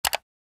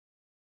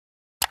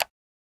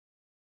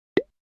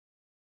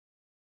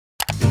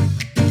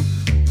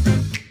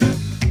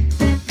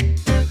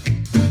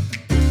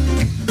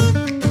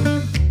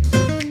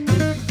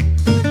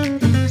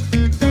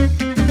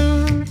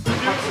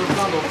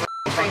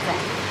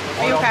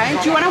Are you okay?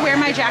 Do you want to wear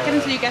my jacket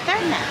until you get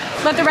there? No.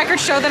 Let the record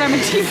show that I'm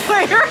a team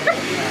player.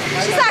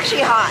 She's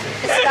actually hot.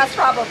 That's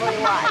probably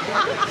why.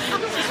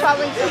 She's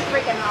probably so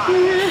freaking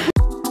hot.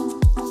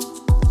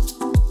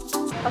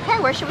 Okay,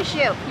 where should we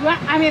shoot?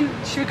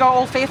 Should we go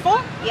Old Faithful?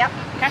 Yep.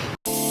 Okay.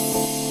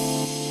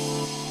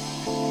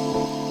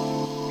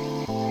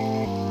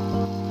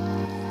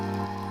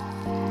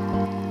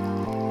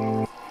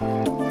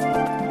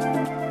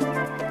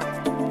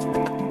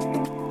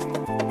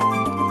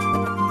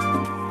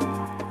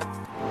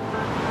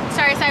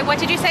 Sorry, what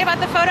did you say about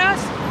the photos?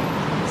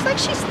 It's like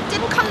she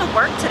didn't come to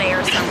work today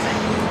or something.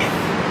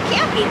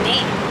 Can't be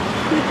me.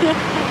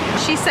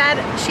 She said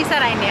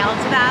I nailed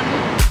them.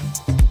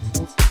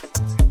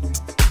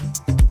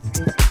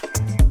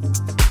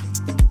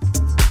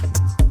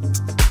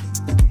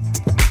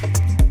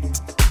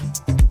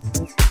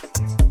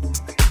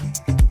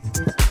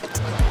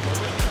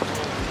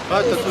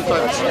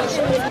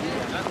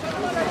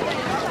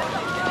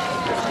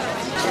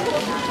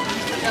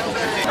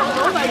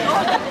 Oh my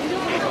God.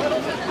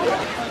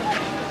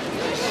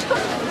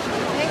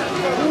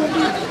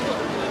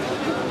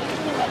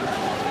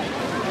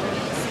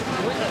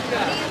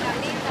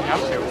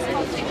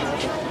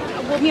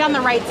 We'll meet on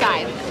the right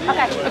side.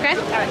 Okay. Okay?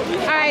 All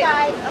right.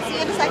 Bye. I'll see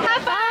you in a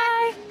second.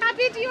 Bye.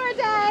 Happy Dior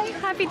Day.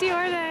 Happy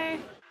Dior Day.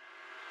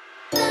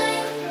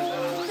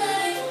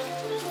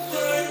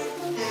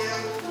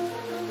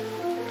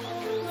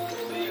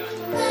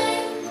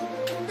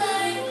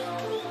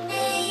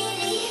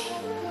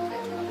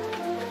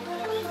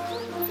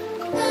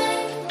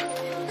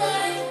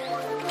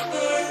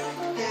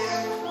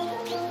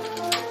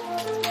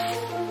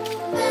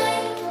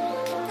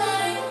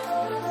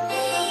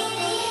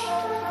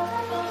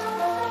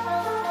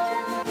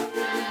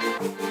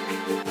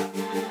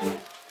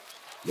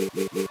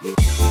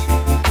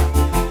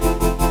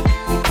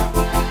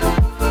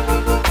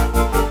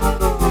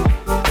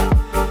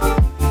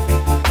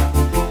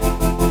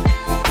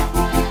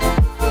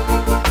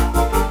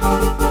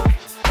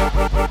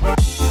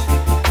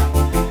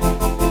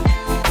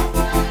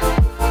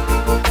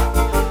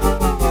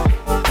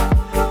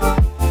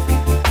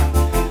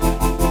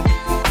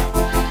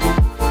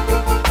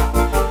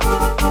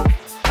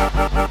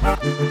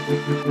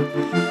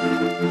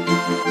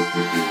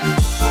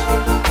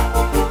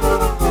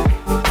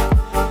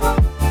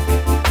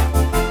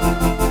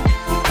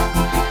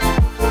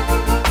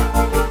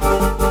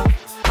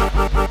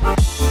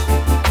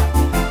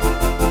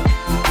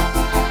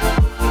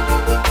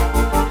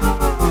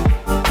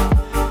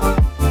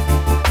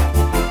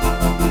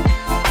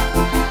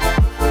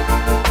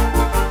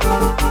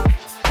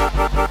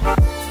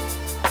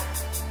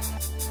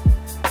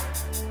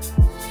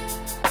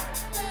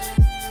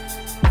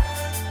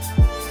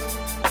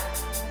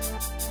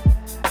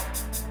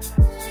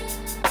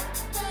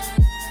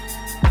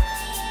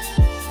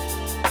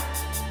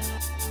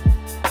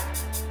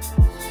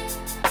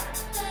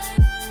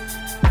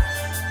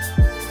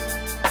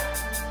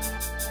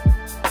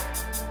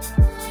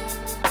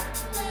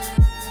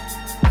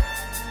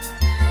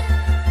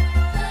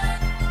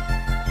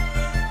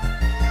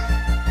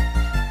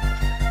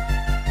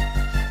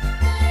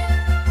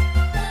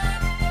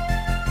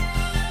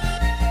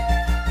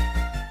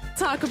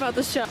 About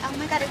the show. Oh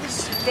my God, it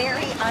was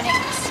very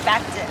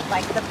unexpected.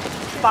 Like the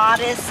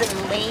bodice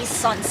and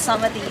lace on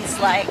some of these,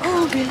 like,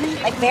 oh really?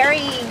 Like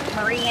very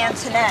Marie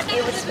Antoinette.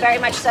 It was very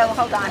much so.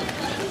 Hold on.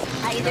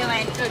 How you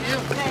doing? Good. You?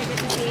 Good. Good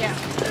to see you.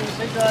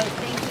 Good.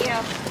 Thank you.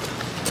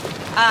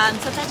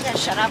 Sometimes you gotta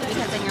shut up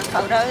because in your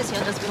photos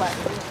you'll just be like.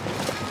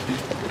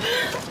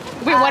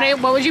 Wait,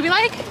 what would you be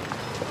like?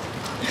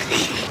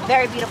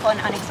 Very beautiful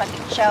and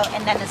unexpected show,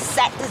 and then the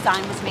set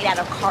design was made out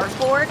of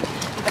cardboard.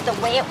 But the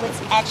way it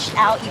was etched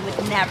out, you would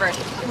never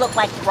look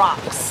like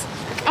rocks.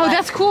 Oh,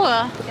 that's cool.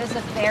 It was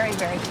a very,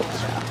 very cool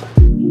show.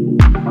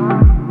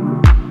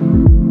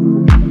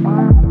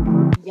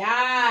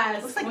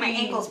 Yes. Looks like my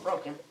ankle's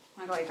broken.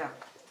 How do I go?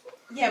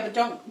 Yeah, but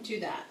don't do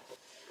that.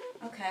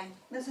 Okay,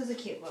 this is a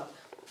cute look.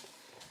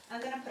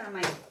 I'm gonna put on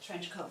my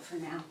trench coat for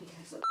now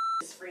because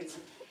it's freezing.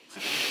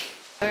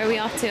 Where are we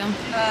off to?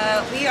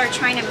 We are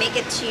trying to make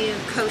it to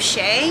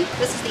Koché.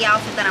 This is the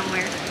outfit that I'm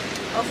wearing.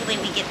 Hopefully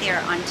we get there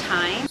on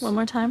time. One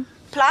more time.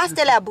 Place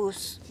de la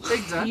Bourse.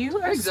 Exactly. You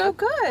are so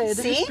good.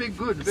 See? You speak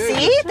good. Very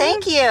See? good.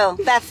 Thank you,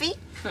 Beffy.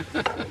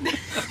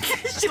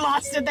 She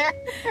lost it there.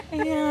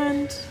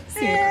 And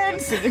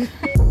soon.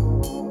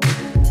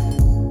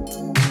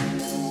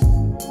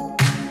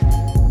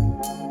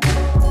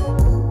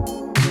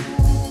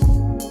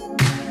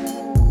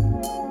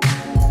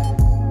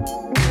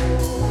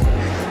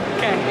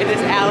 Okay, it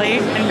is Allie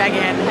and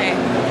Megan. hey,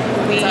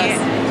 We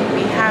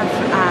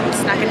have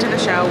snuck into the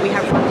show. We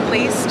have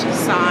replaced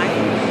Sai,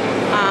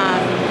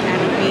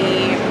 and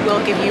we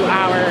will give you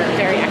our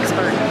very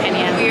expert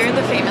opinion. we're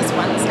the famous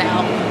ones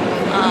now.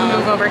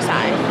 Move over,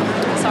 Sai.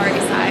 Sorry,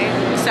 Sai.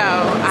 So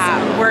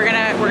we're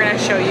gonna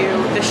show you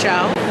the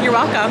show. You're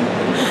welcome.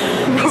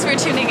 Thanks for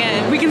tuning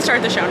in. We can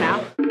start the show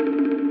now.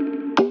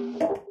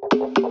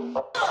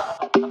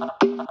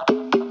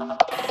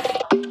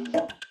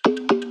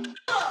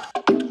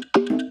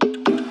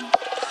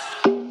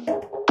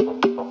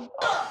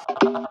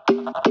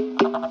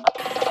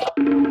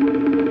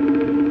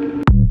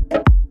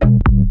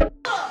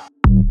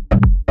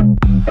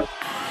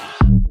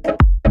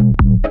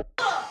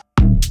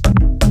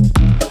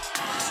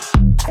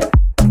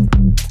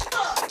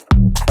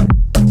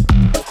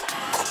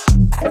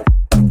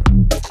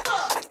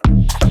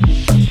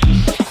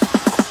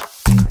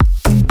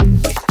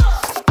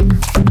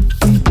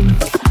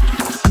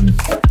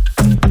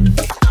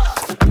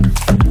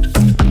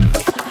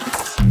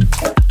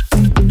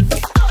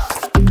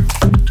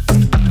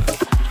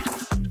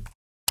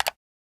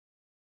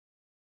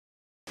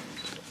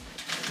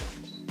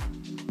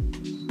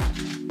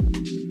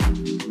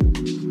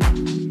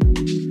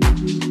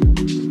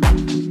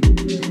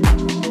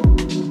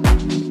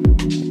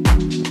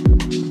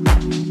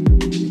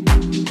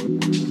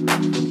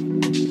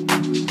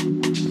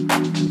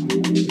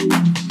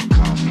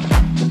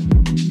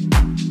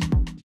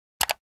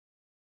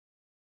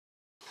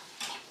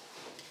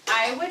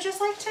 I would just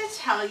like to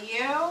tell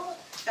you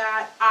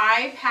that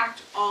I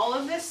packed all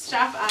of this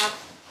stuff up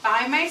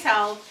by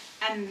myself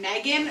and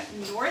Megan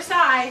nor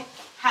Sai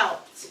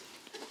helped.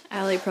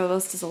 Allie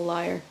Provost is a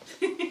liar.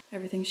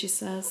 Everything she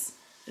says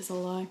is a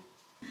lie.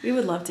 We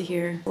would love to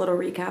hear a little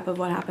recap of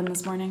what happened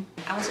this morning.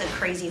 I was a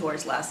crazy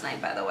horse last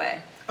night, by the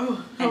way.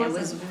 Oh, and it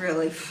was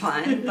really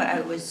fun, but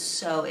I was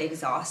so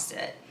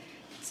exhausted.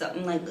 So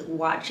I'm like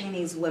watching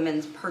these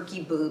women's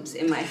perky boobs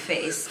in my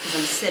face because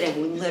I'm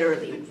sitting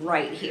literally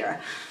right here.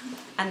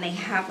 And they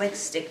have like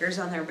stickers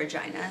on their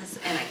vaginas,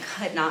 and I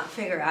could not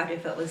figure out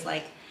if it was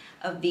like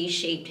a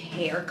V-shaped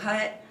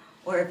haircut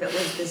or if it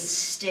was this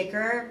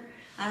sticker.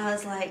 And I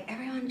was like,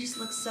 everyone just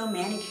looks so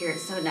manicured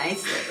so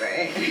nicely,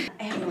 right?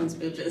 Everyone's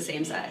boobs are the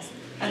same size.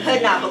 I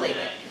could not believe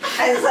it.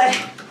 I was like...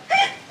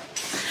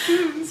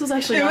 This was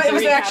actually not the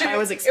recap I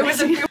was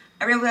expecting.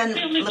 Everyone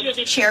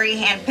looked cherry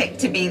handpicked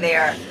to be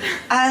there.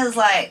 I was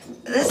like,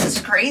 this is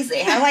crazy.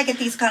 How do I get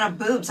these kind of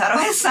boobs? How do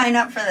I sign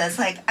up for this?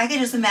 Like, I could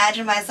just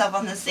imagine myself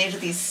on the stage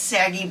with these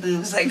saggy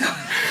boobs. Like,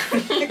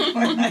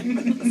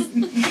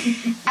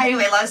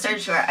 anyway, long story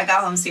short, I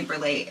got home super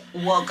late,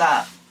 woke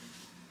up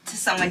to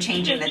someone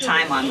changing the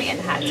time on me and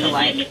had to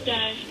like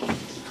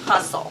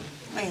hustle.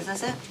 Wait, is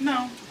this it?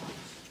 No.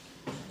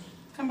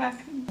 Come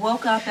back.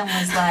 Woke up and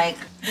was like,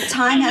 the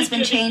time has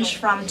been changed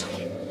from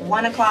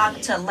 1 o'clock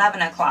to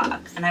 11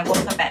 o'clock. And I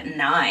woke up at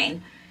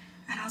 9.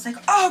 And I was like,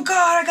 oh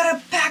God, I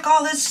gotta pack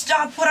all this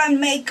stuff, put on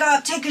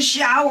makeup, take a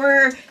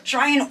shower,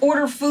 try and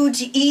order food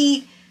to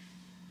eat.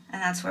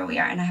 And that's where we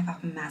are. And I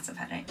have a massive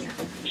headache.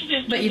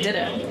 But you did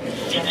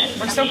it.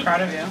 We're so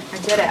proud of you.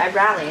 I did it, I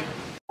rallied.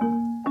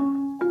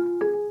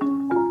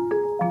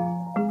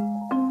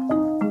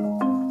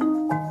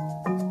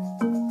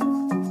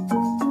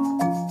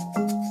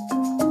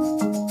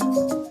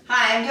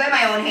 I'm doing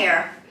my own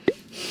hair.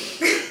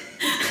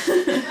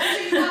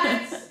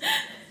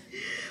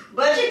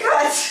 Budget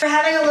cuts. We're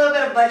having a little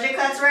bit of budget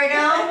cuts right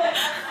now.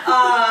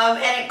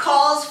 And it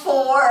calls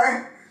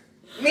for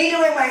me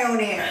doing my own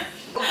hair.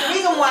 The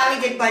reason why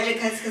we did budget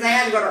cuts is because I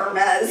had to go to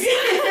Hermes.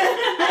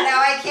 And now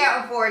I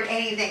can't afford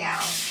anything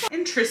else.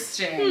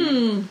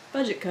 Interesting.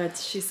 Budget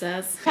cuts, she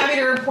says. Happy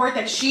to report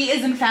that she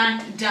is in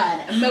fact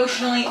done.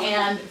 Emotionally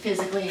and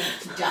physically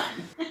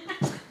done.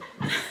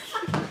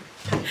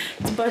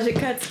 Budget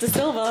cuts to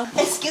Silva.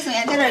 Excuse me,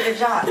 I did a good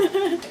job.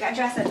 I got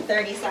dressed in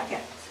 30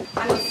 seconds.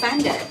 I'm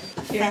offended.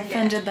 You're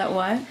offended that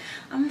what?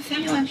 I'm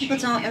offended when people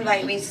don't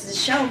invite me to the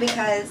show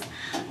because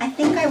I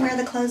think I wear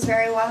the clothes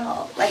very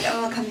well. Like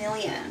I'm a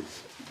chameleon.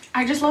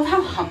 I just love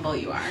how humble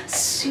you are.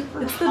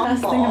 Super It's the humble.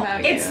 best thing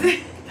about you. It's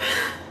the,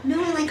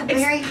 No, like a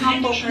very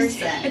humble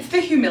person. it's the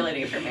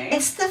humility for me.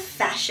 It's the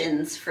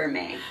fashions for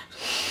me.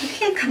 You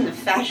can't come to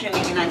fashion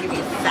week and not give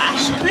you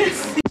fashion.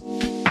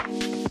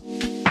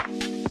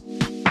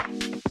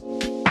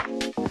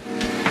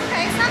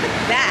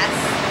 Best,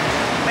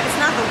 but it's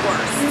not the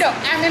worst. No,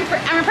 I'm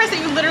impressed that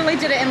you literally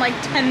did it in like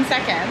 10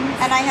 seconds.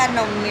 And I had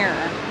no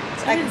mirror.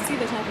 I didn't see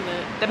the top of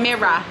it. The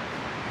mirror.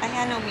 I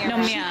had no mirror.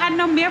 No She mirror. had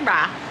no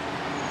mirror.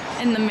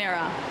 In the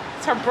mirror.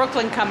 It's her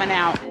Brooklyn coming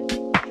out.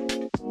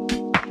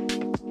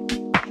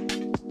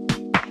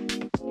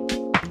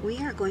 We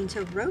are going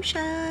to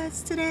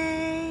Rochas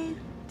today.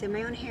 Did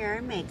my own hair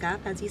and makeup,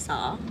 as you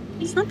saw.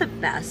 It's not the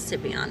best, to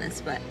be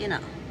honest, but you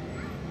know.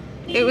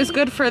 It was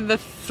good for the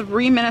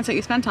 3 minutes that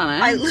you spent on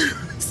it. I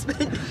literally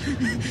spent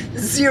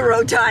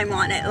 0 time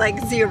on it, like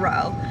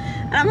 0.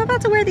 And I'm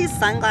about to wear these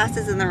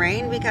sunglasses in the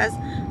rain because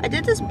I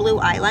did this blue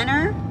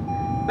eyeliner,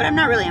 but I'm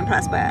not really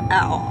impressed by it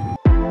at all.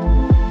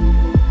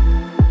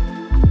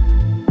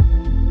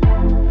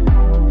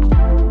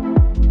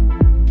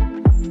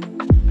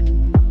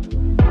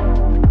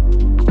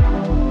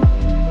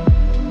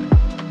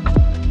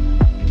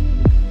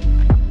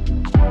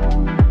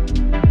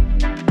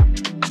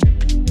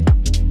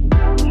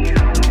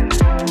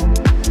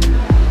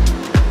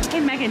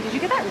 Did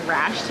you get that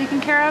rash taken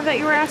care of that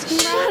you were asking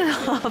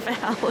about? Shut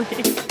up,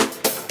 Allie.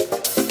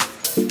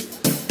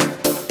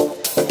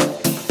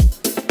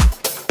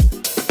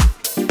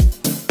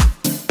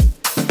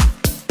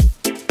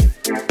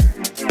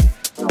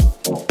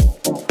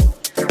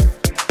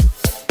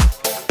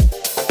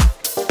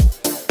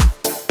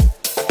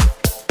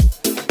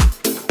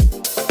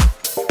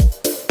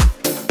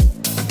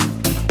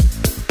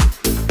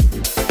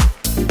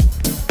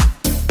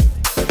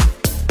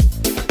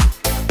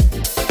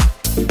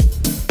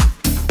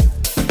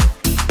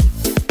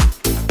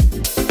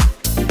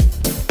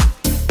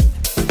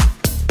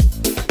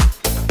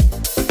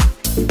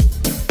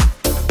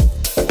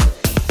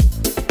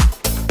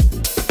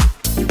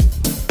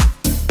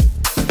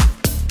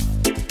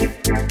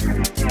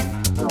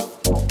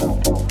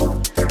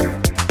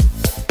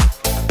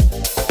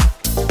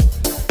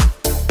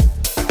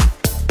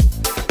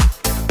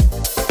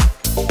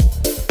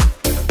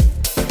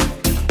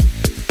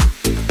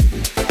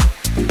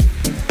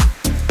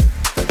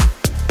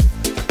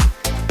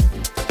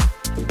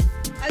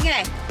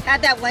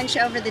 Had that one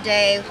show for the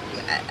day.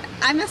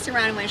 I messed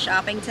around and went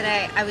shopping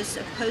today. I was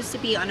supposed to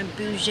be on a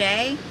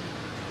bougie.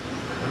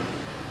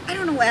 I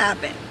don't know what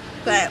happened.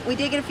 but we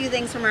did get a few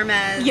things from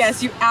Hermes.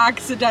 Yes, you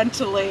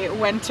accidentally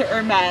went to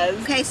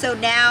Hermes. Okay, so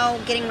now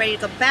getting ready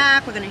to go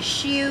back. We're gonna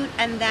shoot,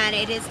 and then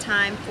it is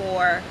time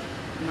for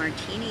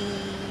martinis.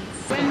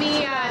 When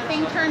the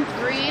thing turns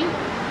green,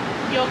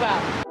 you'll go.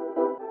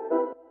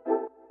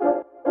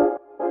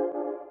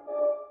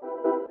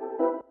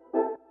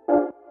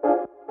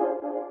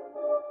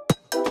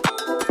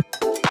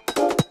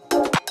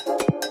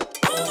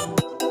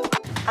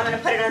 I'm gonna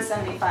put it on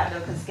 75 though,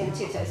 because it's getting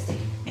too toasty.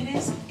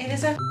 It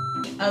is a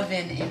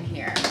oven in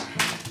here.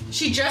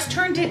 She just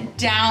turned it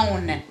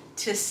down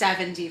to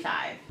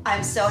 75.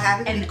 I'm so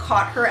happy we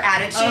caught her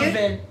attitude.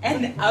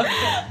 An oven.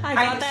 I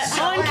got that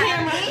so on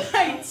happy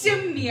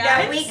camera.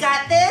 Yeah, we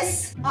got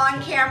this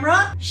on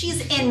camera.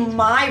 She's in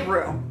my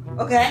room,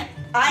 okay?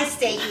 I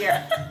stay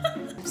here.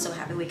 I'm so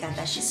happy we got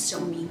that. She's so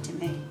mean to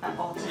me.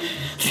 All to me.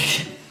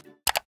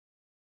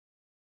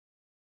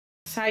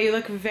 So you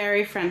look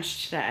very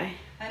French today.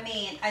 I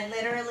mean, I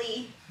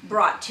literally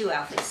brought 2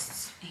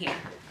 outfits here.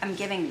 I'm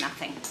giving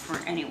nothing for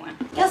anyone.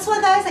 Guess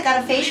what, guys? I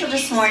got a facial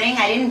this morning.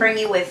 I didn't bring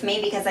you with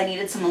me because I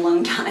needed some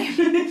alone time.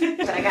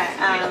 But I got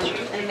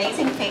an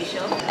amazing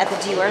facial at the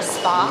Dior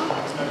spa.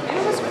 And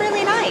it was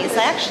really nice.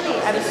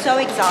 I was so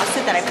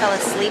exhausted that I fell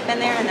asleep in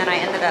there, and then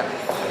I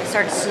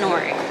started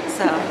snoring.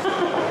 So.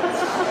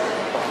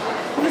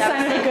 The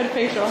sign of a good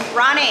facial.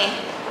 Ronnie.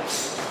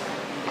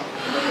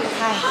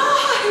 Hi.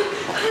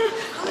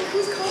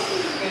 Who's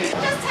calling?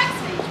 Just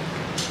text me.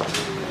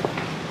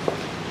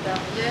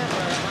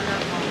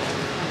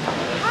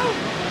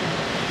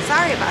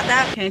 Sorry about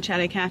that. Okay,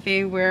 Chatty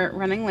Cathy, we're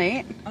running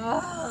late.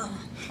 Oh,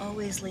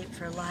 always late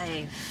for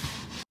life.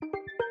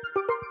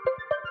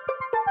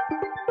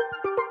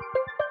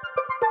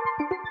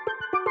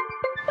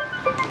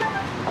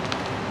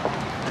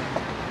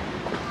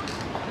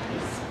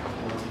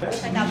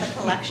 Check out the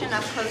collection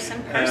up close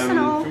and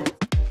personal.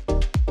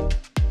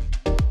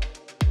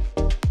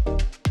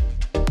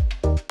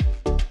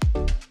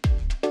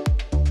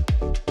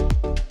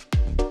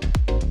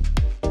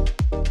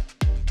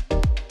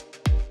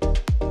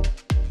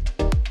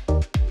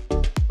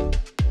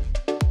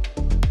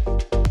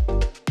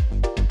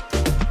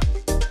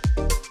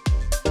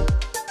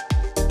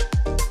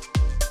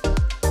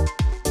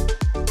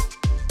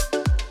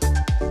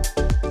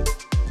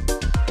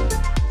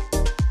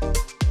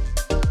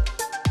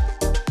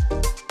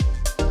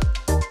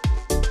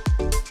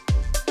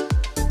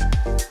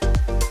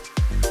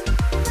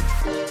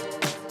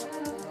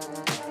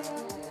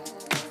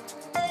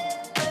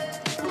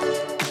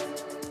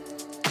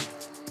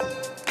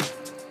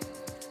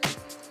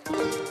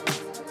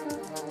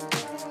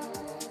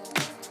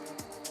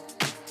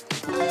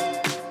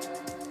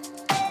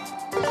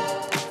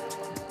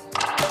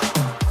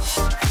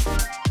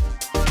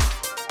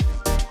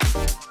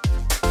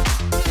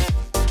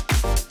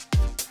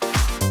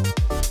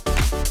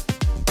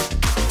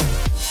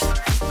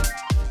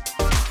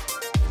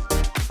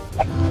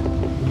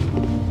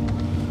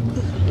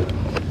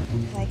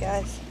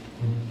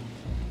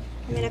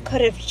 I mean, I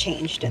could have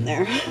changed in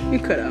there. You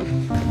could have.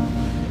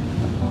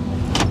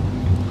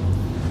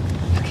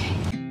 Okay.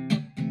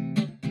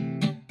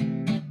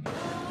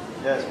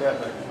 Yes,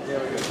 perfect. Here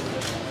we go.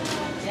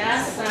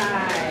 Yes,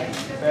 side.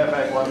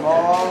 Perfect. One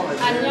more.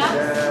 Let's do it.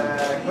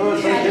 Yeah.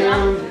 Good. Thank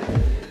you.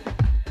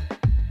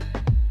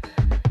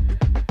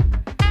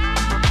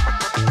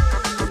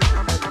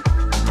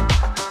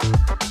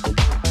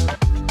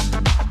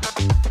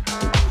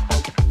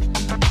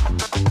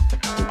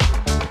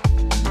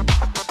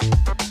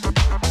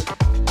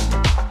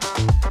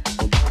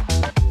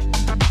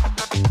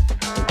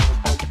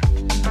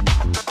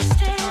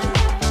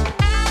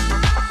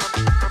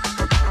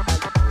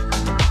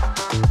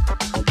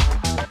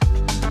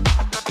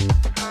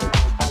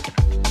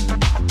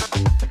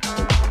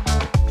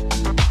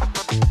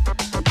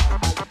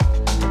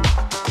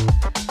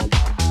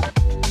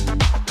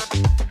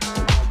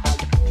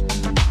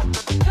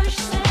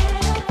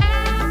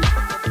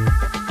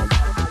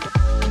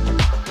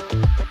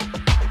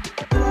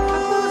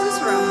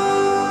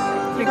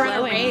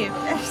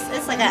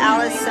 It's like an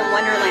Alice in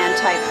Wonderland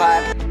type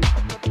vibe.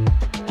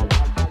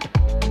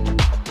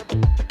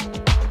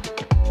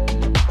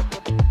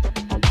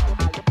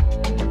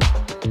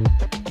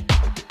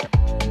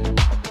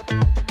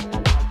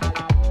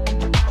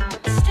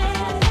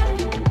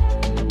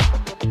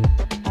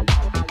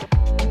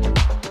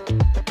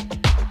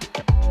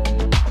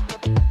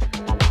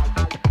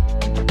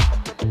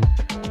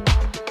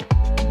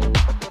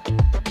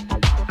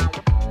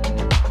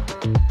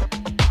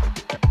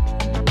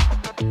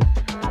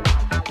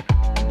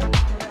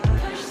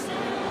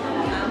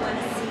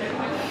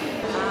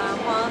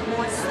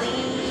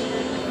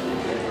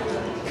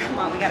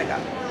 We gotta go.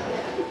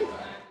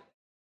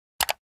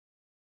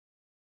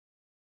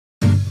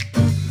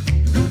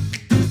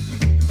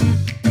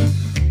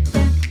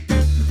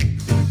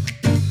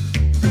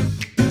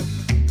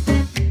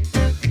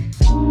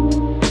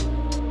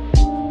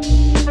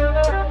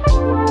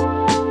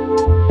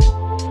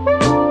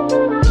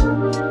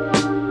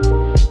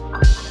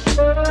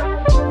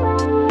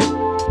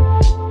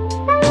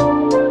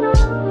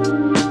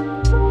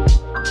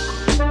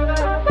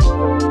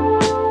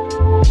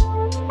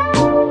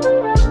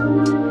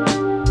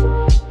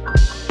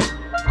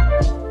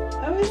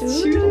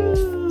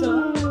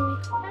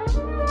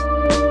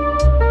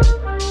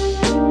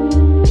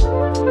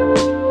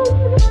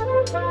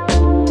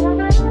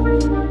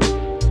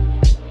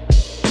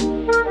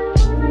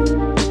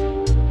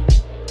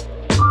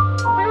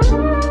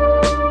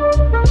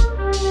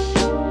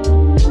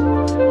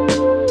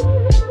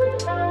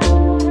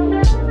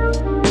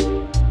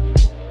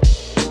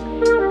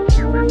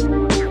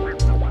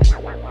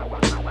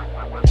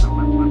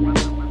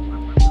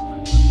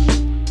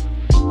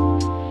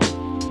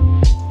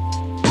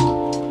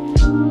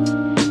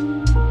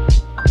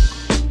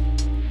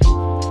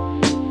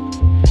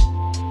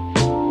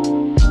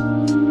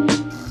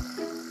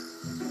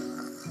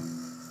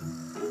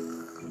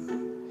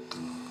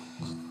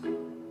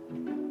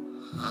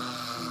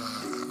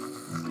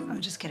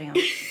 kidding.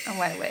 I'm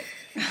wide awake.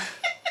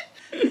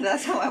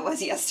 That's how I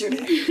was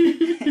yesterday.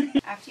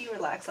 After you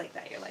relax like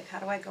that, you're like, how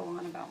do I go on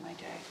about my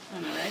day?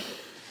 I know, right?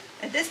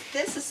 And this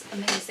is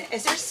amazing.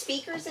 Is there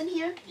speakers in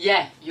here?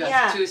 Yeah, you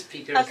have 2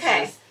 speakers.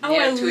 Okay. Oh,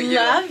 I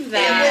love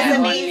that. It was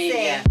Only,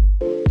 amazing. yeah.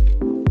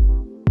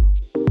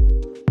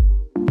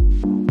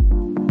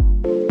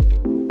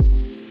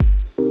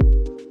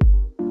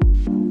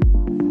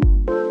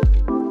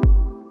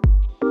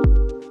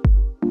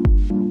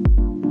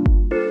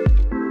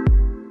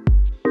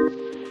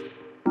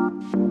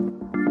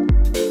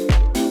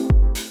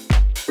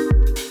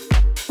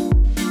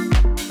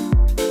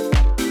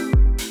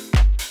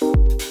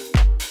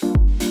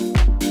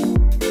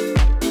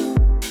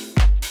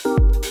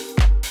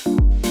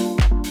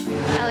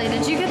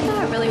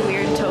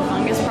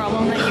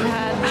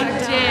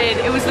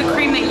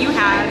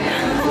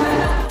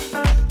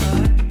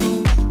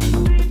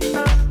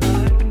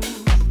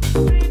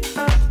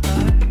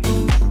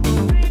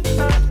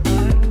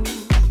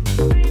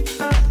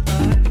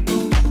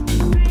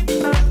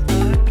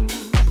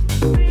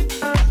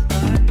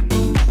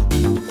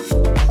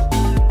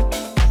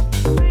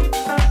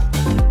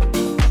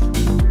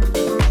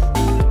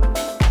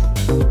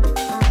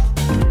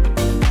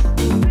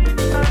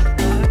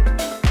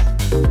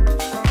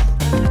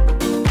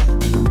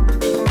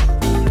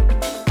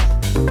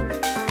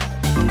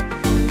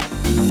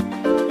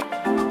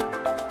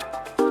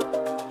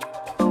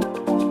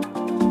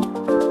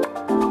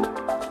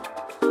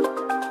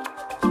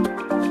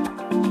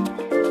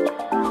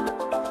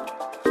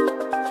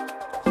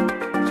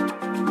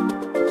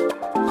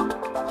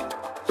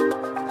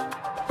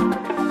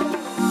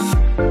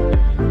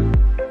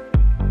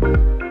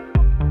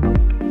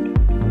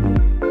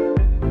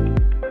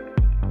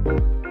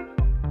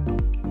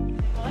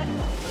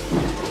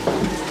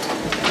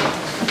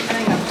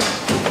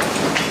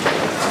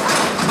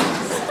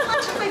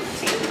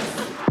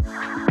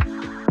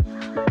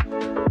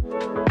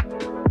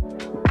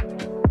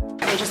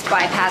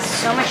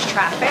 Bypassed so much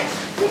traffic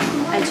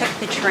and took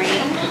the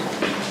train.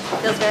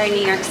 Feels very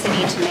New York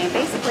City to me.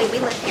 Basically, we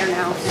live here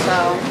now,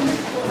 so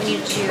we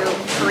need to do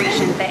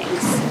Parisian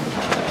things.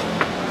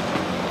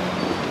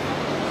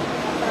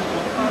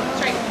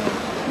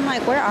 I'm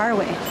like, where are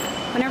we?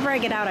 Whenever I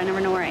get out, I never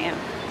know where I am.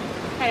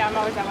 Hey, I'm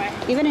always that way.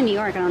 Even in New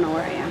York, I don't know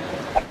where I am.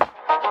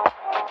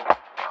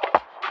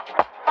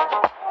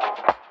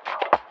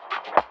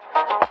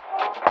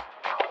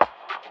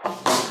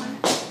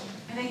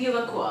 I think you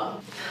look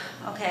cool.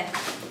 Okay.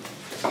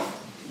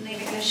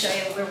 Maybe I'm gonna show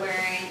you we're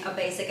wearing a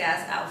basic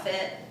ass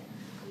outfit,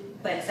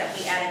 but except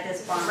we added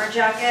this bomber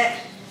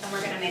jacket and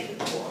we're gonna make it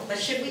cool. But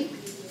should we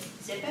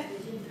zip it?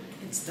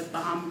 It's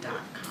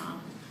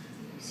thebomb.com.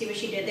 See what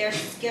she did there?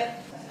 Skip.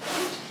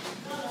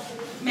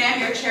 Ma'am,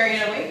 your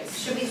chariot awaits.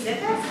 Should we zip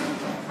it?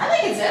 I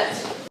like it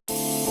zipped.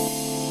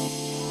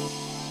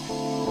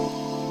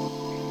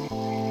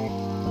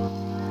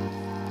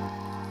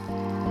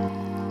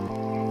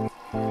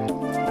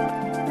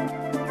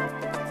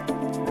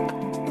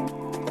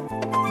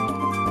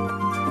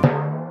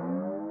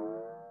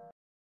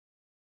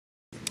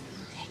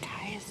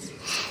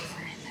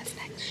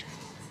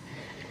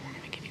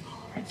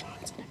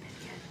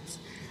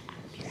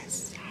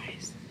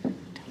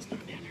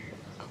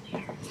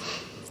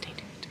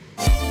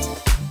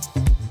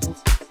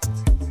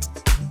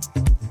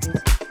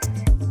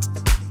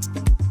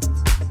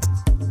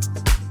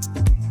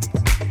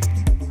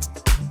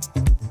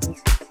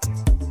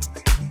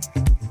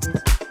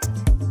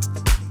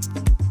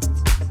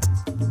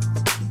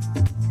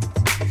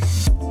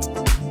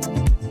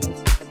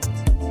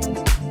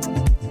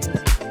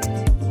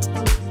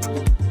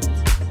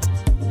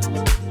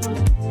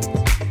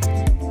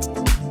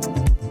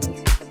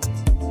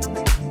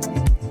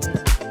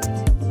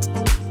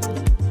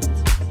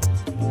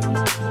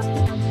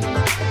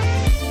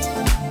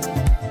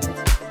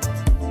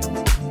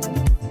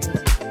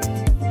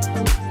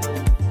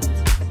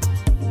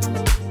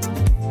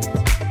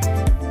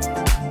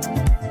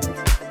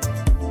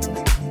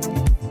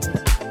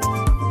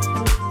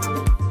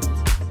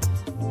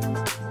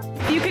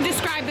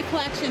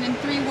 In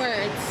 3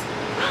 words.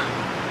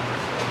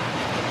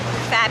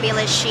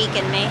 Fabulous chic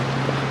in me.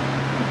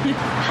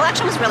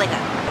 Collection was really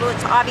good. It was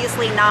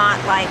obviously not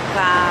like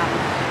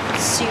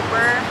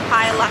super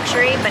high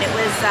luxury, but it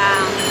was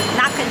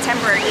not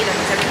contemporary either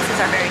because their pieces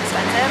are very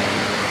expensive.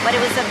 But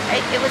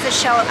it was a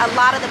show. A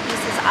lot of the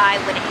pieces I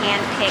would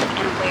hand pick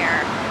and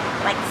wear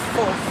like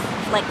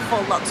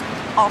full looks.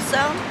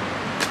 Also,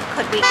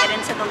 could we get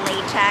into the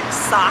latex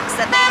socks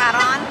that they had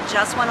on?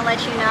 Just want to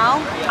let you know,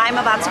 I'm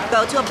about to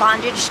go to a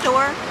bondage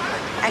store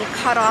and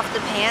cut off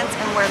the pants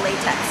and wear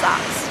latex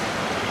socks.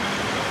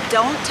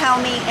 Don't tell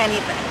me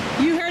anything.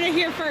 You heard it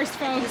here first,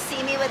 You folks.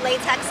 see me with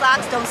latex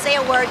socks, don't say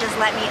a word, just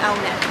let me own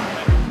it.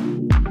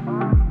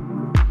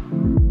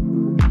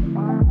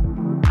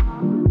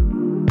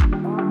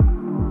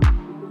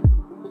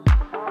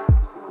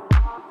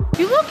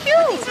 You look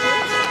cute.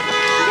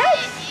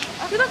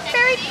 Yes, you look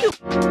very cute.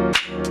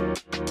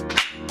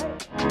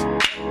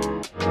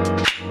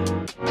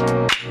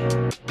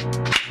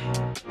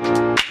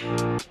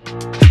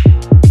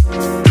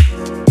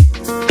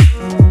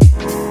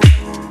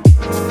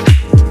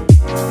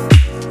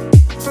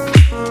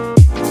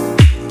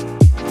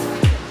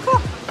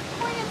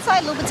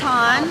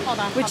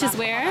 Which is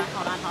where?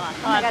 Hold on.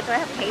 Oh my God, do I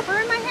have paper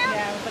in my hand?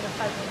 Yeah, we'll put a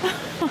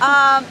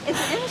puzzle.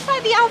 It's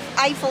inside the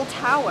Eiffel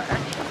Tower.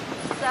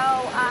 So,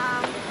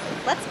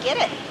 let's get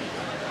it.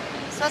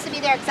 It's supposed to be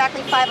there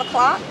exactly 5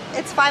 o'clock.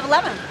 It's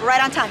 5:11,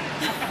 right on time.